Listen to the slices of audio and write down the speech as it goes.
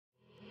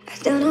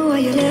Don't know why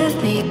you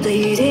left me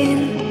bleeding.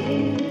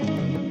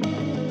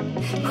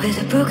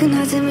 With a broken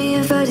heart, tell me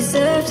if I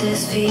deserve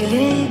this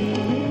feeling.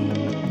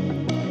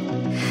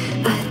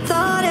 I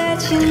thought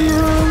that you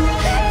knew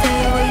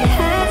that we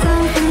had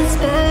something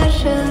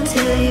special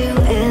till you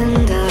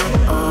end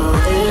up all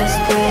this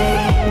way.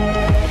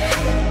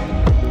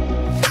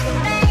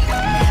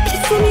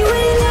 Please tell me why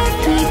you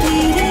left me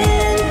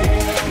bleeding.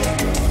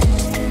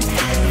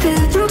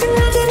 With a broken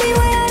heart, tell me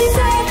why I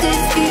deserve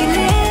this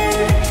feeling.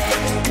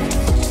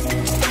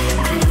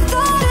 I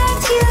thought that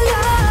you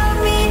loved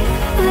me,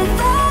 I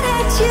thought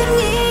that you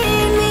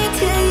need me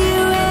till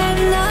you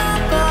end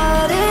up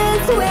all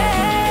this way.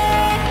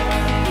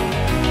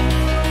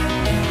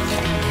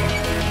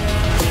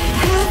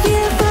 Have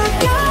you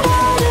forgot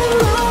all the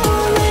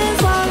moments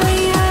while we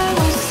had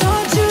was so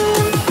true?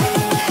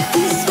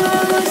 This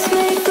world was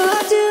made for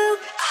two.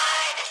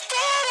 I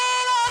did it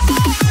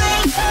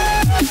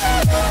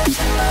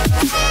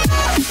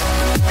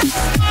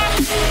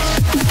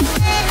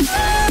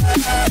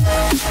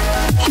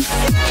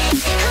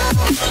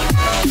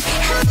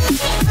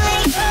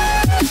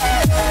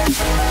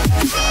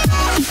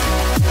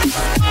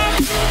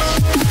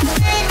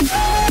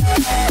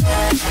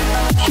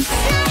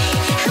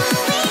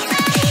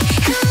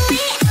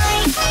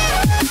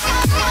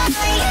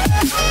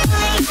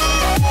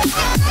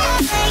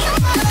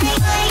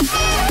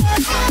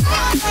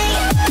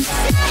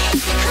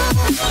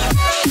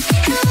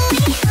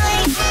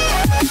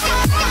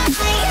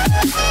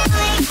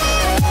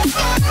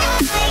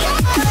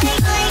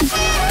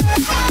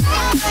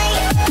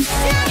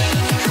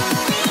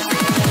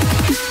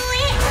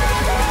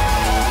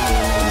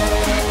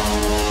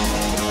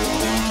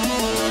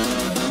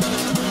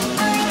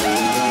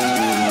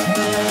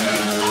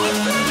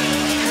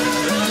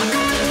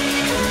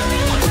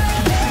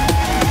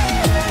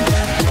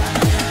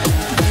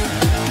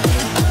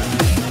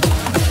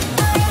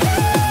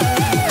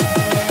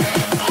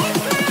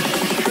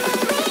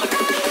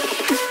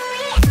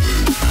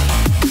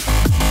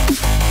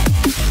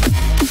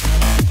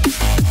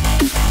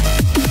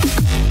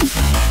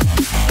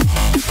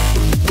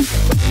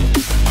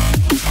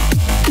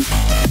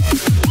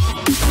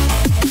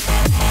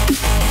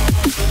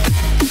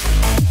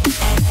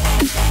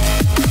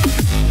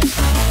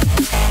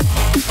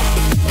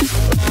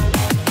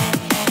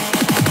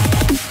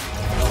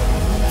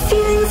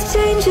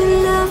change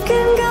and love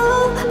can go,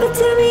 but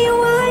tell me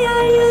why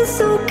are you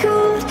so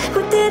cold?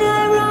 What did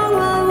I wrong?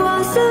 What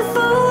was the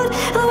fault?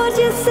 Or what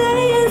you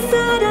say is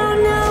I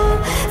don't know.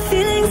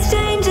 Feelings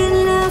change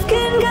and love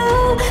can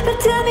go, but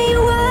tell me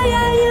why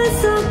are you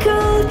so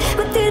cold?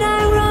 What did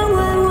I wrong?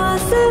 What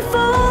was the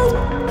fault?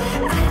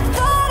 I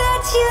thought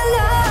that you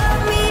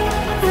loved me,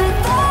 I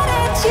thought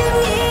that you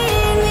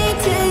need me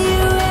till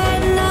you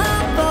end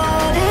up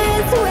all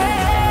this way.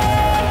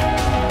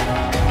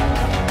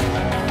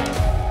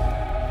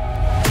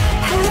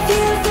 Have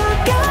you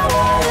forgot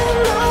all the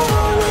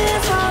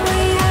moments while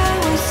we had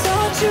was so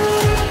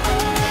true?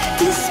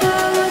 This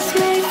world was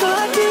made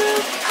for two.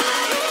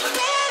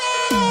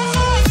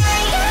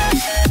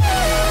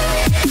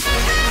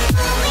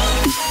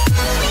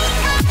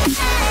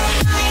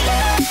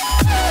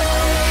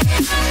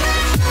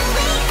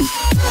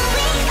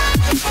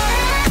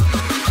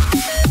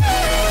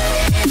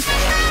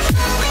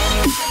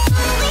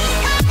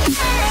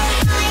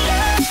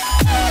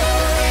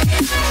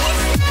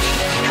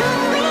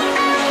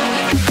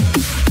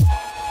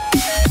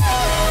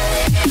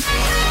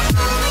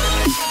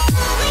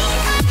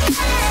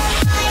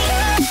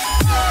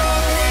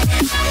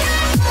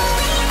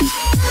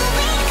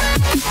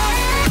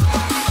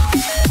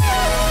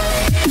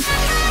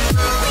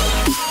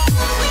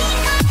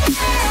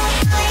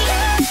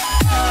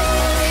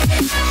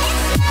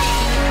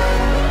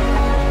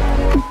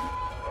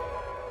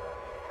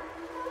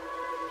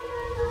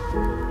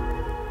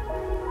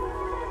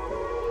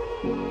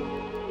 You